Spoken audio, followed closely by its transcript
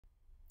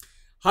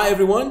Hi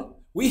everyone,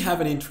 we have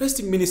an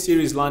interesting mini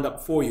series lined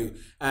up for you,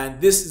 and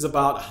this is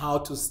about how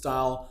to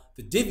style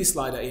the Divi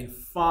slider in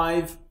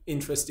 5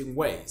 interesting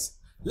ways.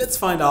 Let's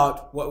find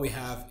out what we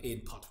have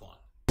in part 1.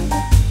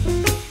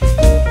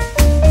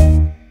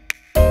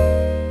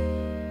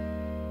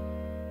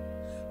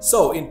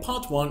 So in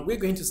part 1, we're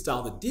going to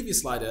style the Divi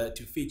slider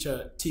to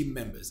feature team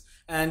members,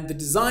 and the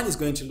design is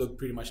going to look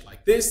pretty much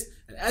like this.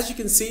 And as you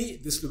can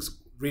see, this looks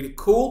really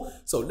cool.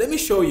 So let me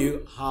show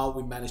you how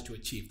we managed to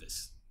achieve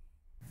this.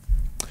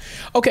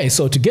 Okay,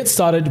 so to get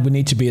started, we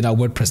need to be in our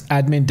WordPress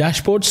admin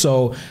dashboard.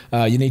 So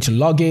you need to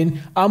log in.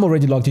 I'm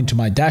already logged into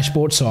my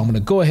dashboard, so I'm going to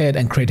go ahead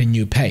and create a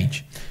new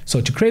page. So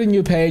to create a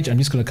new page, I'm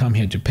just going to come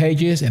here to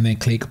Pages and then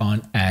click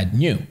on Add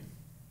New.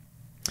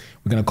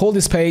 We're going to call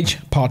this page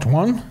Part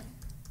 1.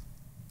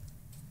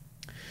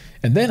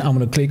 And then I'm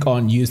going to click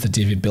on Use the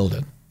Divi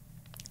Builder.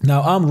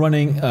 Now I'm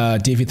running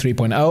Divi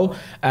 3.0,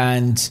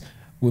 and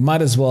we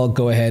might as well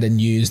go ahead and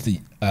use the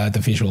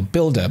visual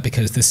builder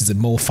because this is a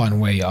more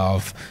fun way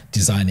of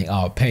designing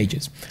our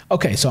pages.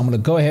 Okay, so I'm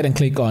going to go ahead and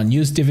click on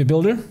Use Divi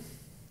Builder.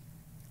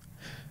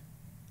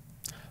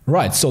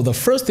 Right, so the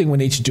first thing we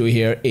need to do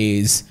here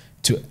is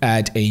to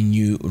add a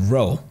new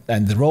row,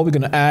 and the row we're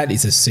going to add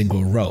is a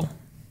single row.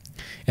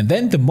 And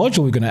then the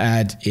module we're going to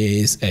add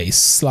is a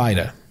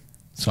slider.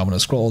 So I'm going to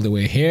scroll all the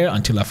way here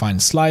until I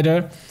find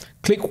slider,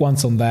 click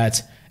once on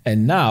that,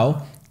 and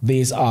now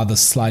these are the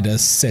slider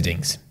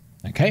settings.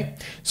 Okay,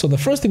 so the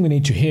first thing we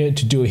need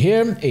to do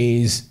here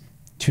is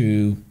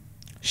to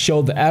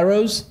show the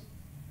arrows,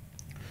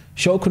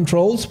 show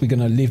controls. We're going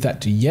to leave that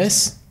to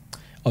yes.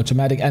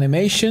 Automatic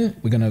animation,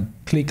 we're going to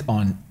click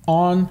on,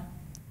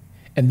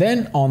 and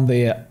then on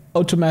the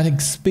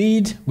automatic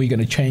speed, we're going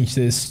to change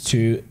this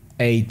to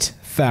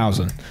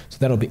 8,000. So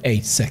that'll be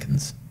 8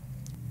 seconds.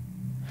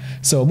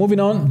 So moving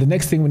on, the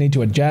next thing we need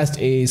to adjust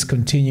is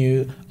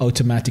continue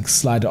automatic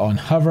slider on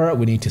hover.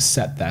 We need to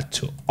set that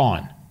to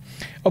on.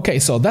 Okay,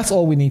 so that's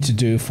all we need to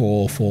do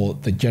for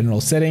the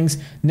general settings.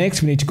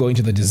 Next, we need to go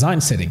into the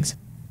design settings.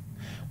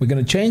 We're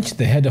going to change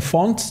the header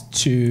font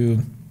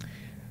to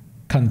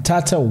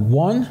Cantata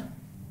 1.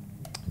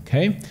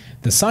 Okay,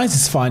 the size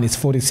is fine, it's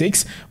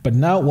 46, but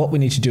now what we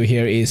need to do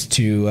here is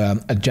to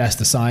adjust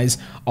the size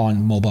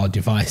on mobile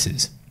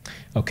devices.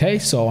 Okay,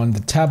 so on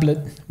the tablet,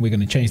 we're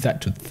going to change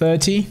that to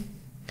 30,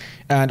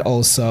 and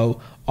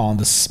also on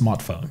the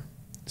smartphone.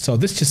 So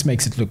this just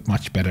makes it look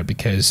much better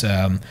because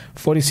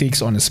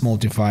 46 on a small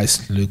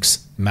device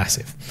looks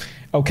massive.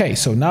 Okay,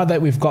 so now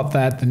that we've got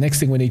that, the next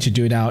thing we need to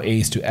do now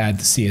is to add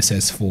the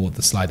CSS for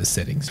the slider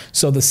settings.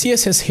 So the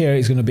CSS here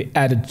is going to be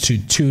added to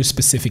 2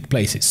 specific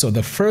places. So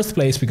the first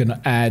place we're going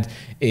to add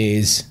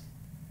is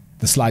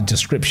the slide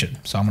description.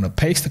 So I'm going to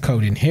paste the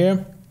code in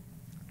here.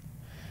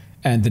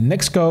 And the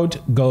next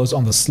code goes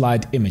on the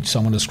slide image. So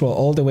I'm going to scroll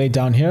all the way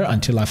down here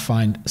until I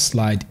find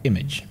slide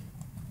image.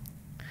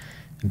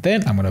 And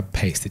then I'm going to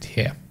paste it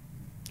here.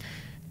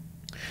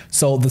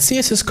 So the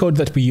CSS code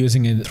that we're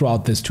using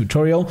throughout this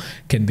tutorial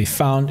can be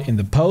found in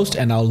the post,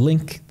 and I'll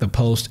link the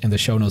post in the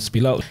show notes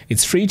below.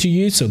 It's free to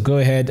use, so go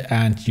ahead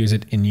and use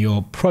it in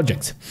your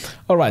project.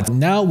 All right,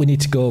 now we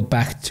need to go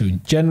back to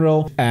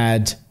General,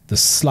 add the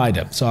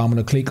slider. So I'm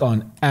going to click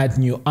on Add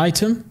New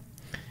Item.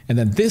 And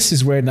then this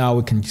is where now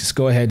we can just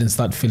go ahead and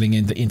start filling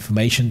in the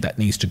information that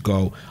needs to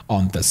go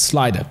on the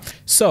slider.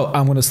 So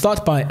I'm going to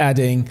start by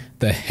adding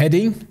the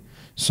heading.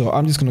 So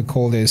I'm just going to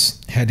call this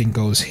heading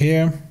goes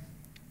here.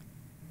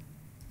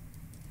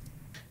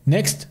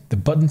 Next, the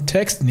button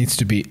text needs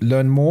to be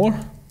learn more.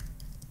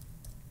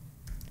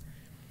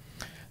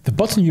 The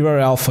button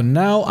URL for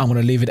now, I'm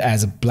going to leave it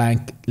as a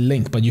blank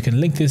link, but you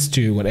can link this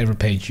to whatever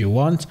page you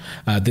want.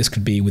 This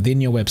could be within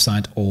your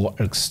website or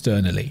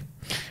externally.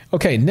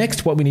 Okay,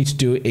 next what we need to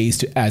do is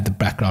to add the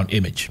background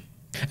image.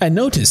 And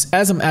notice,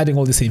 as I'm adding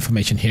all this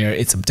information here,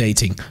 it's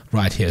updating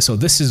right here. So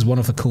this is one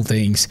of the cool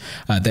things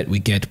that we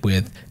get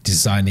with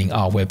designing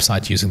our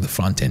website using the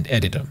front-end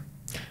editor.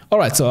 All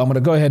right, so I'm going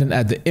to go ahead and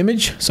add the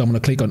image. So I'm going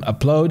to click on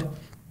Upload.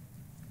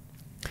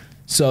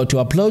 So to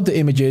upload the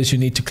images, you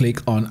need to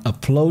click on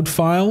Upload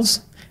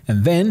Files,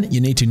 and then you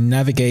need to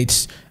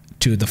navigate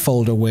to the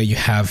folder where you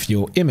have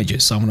your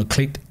images. So I'm going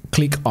to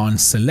click on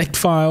Select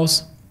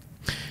Files.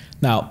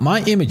 Now,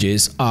 my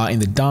images are in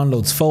the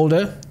Downloads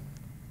folder.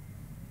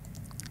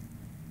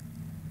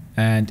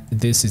 And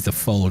this is the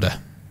folder.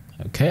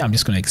 Okay, I'm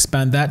just going to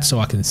expand that so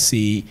I can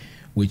see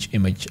which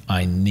image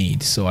I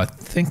need. So I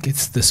think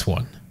it's this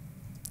one.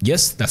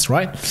 Yes, that's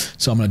right.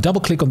 So I'm going to double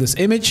click on this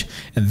image,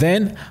 and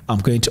then I'm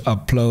going to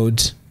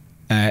upload,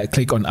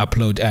 click on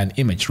Upload an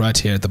Image right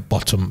here at the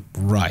bottom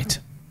right.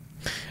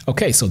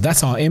 Okay, so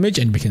that's our image,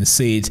 and we can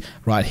see it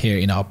right here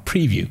in our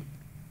preview.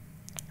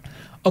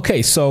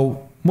 Okay,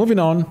 so moving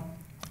on,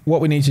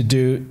 what we need to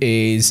do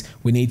is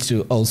we need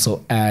to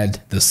also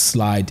add the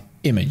slide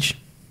image.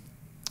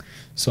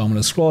 So I'm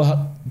going to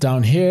scroll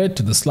down here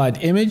to the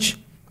slide image,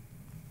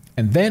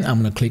 and then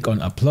I'm going to click on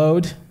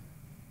Upload,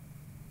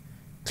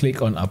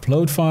 click on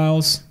Upload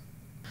Files,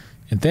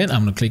 and then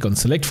I'm going to click on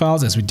Select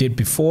Files as we did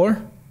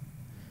before,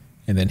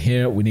 and then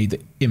here we need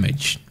the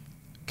image.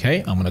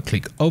 Okay, I'm going to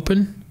click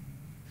Open,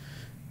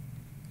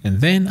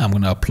 and then I'm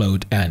going to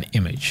upload an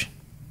image.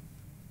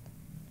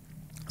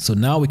 So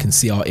now we can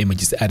see our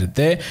image is added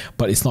there,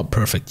 but it's not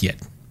perfect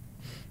yet.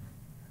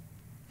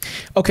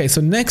 Okay, so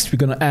next we're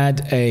going to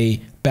add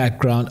a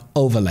background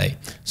overlay.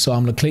 So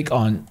I'm going to click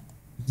on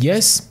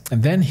yes,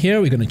 and then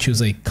here we're going to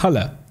choose a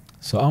color.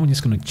 So I'm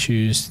just going to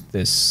choose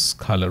this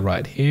color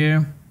right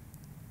here.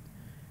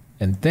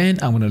 And then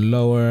I'm going to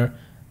lower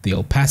the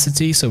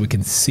opacity so we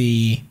can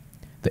see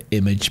the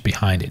image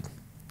behind it.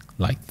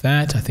 Like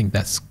that. I think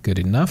that's good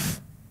enough.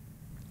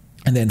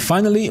 And then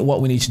finally, what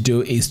we need to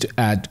do is to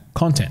add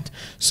content.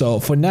 So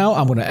for now,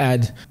 I'm going to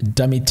add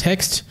dummy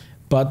text,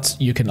 but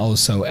you can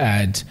also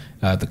add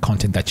the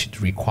content that you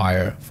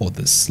require for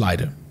this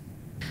slider.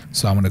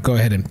 So I'm going to go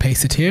ahead and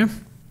paste it here.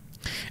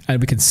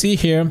 And we can see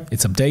here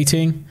it's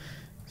updating.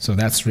 So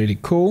that's really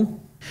cool.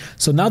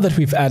 So now that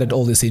we've added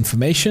all this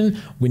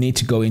information, we need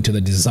to go into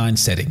the design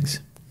settings.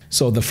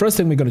 So the first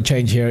thing we're going to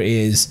change here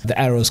is the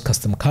arrow's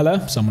custom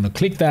color. So I'm going to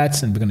click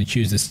that and we're going to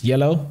choose this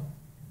yellow.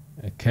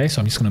 Okay, so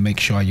I'm just going to make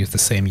sure I use the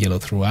same yellow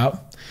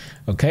throughout.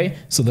 Okay,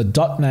 so the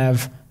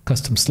 .nav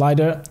custom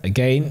slider,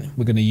 again,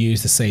 we're going to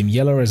use the same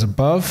yellow as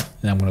above,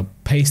 and I'm going to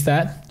paste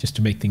that just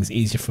to make things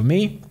easier for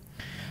me.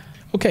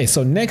 Okay,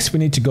 so next we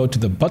need to go to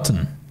the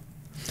button.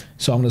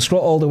 So I'm going to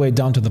scroll all the way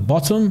down to the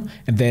bottom,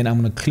 and then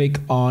I'm going to click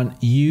on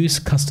use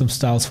custom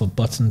styles for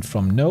button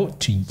from no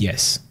to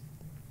yes.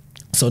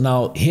 So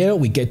now here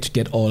we get to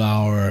get all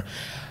our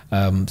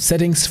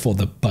settings for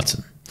the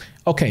button.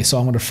 Okay, so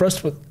I'm going to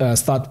first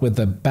start with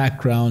the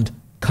background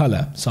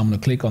color. So I'm going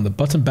to click on the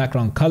button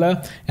background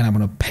color, and I'm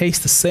going to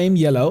paste the same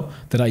yellow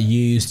that I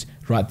used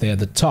right there at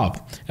the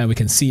top. And we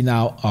can see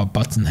now our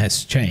button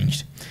has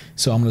changed.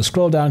 So I'm going to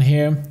scroll down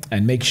here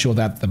and make sure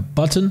that the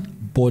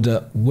button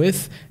border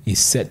width is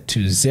set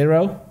to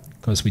 0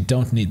 because we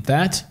don't need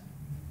that.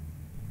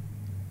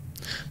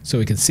 So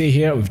we can see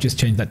here we've just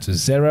changed that to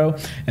 0,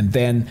 and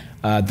then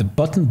the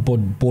button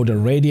border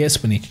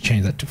radius we need to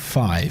change that to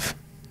 5.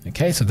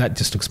 Okay, so that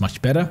just looks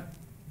much better.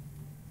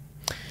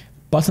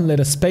 Button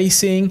letter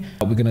spacing,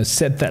 we're going to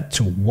set that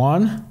to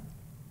 1.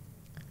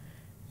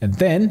 And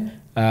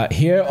then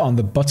here on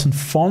the button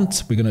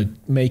font, we're going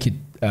to make it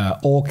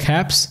all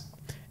caps,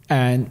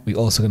 and we're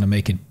also going to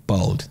make it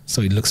bold.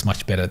 So it looks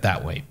much better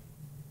that way.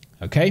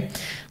 Okay,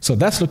 so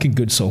that's looking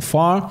good so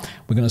far.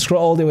 We're going to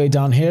scroll all the way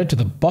down here to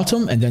the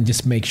bottom and then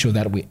just make sure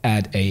that we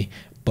add a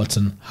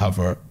button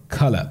hover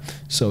color.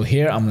 So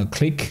here I'm going to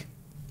click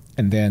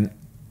and then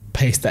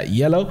paste that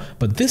yellow,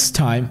 but this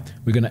time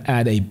we're going to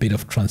add a bit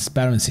of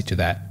transparency to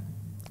that,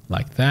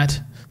 like that.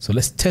 So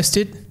let's test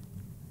it.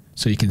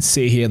 So you can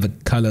see here the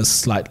color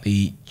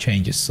slightly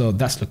changes, so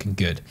that's looking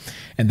good.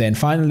 And then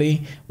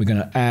finally we're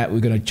going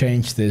to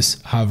change this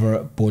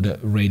hover border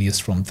radius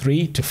from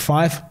 3 to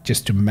 5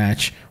 just to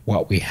match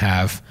what we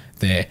have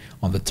there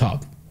on the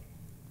top.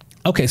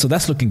 Okay, so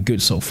that's looking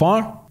good so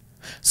far.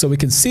 So we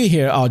can see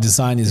here our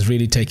design is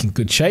really taking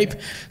good shape.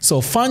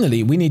 So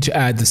finally we need to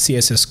add the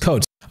CSS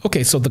code.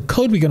 Okay, so the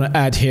code we're going to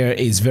add here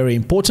is very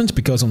important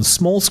because on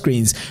small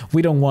screens,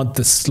 we don't want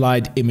the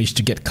slide image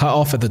to get cut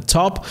off at the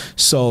top.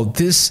 So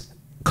this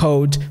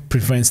code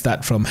prevents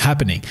that from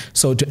happening.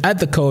 So to add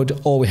the code,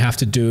 all we have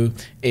to do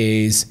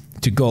is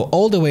to go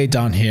all the way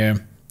down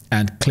here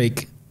and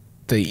click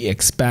the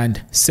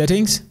expand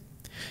settings.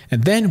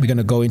 And then we're going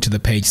to go into the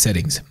page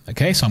settings.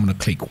 Okay, so I'm going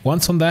to click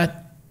once on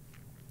that.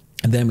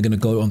 And then we're going to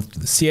go on to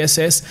the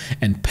CSS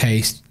and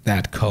paste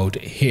that code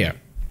here.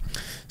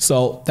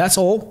 So that's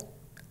all.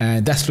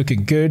 And that's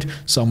looking good.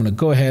 So I'm going to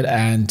go ahead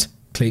and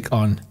click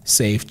on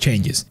save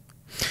changes.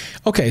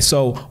 Okay,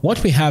 so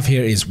what we have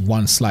here is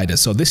one slider.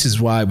 So this is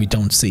why we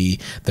don't see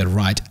the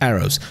right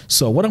arrows.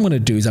 So what I'm going to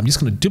do is I'm just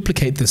going to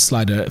duplicate this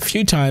slider a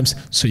few times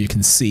so you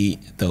can see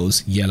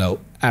those yellow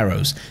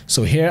arrows.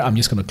 So here I'm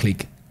just going to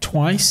click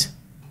twice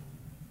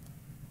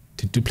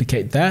to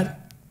duplicate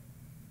that.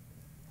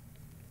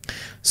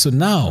 So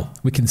now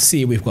we can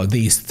see we've got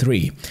these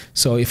three.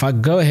 So if I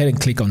go ahead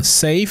and click on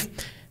save,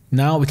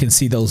 now we can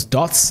see those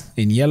dots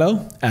in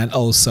yellow, and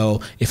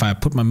also if I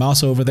put my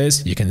mouse over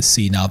this, you can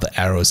see now the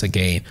arrows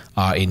again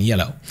are in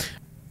yellow.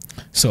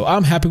 So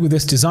I'm happy with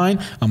this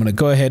design. I'm going to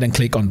go ahead and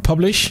click on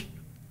publish,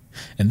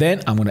 and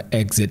then I'm going to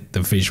exit the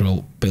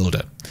Visual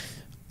Builder.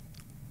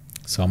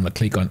 So I'm going to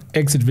click on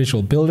exit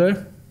Visual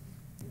Builder,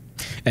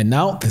 and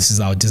now this is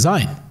our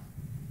design.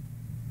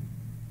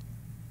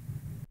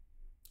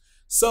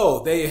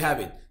 So there you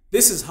have it.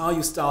 This is how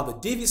you style the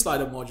Divi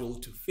slider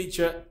module to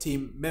feature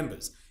team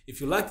members. If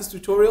you like this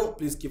tutorial,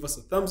 please give us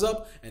a thumbs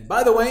up. And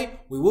by the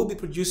way, we will be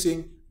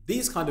producing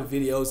these kind of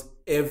videos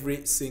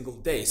every single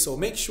day. So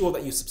make sure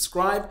that you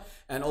subscribe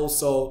and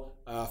also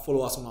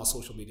follow us on our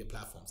social media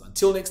platforms.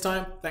 Until next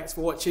time, thanks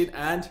for watching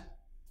and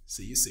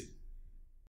see you soon.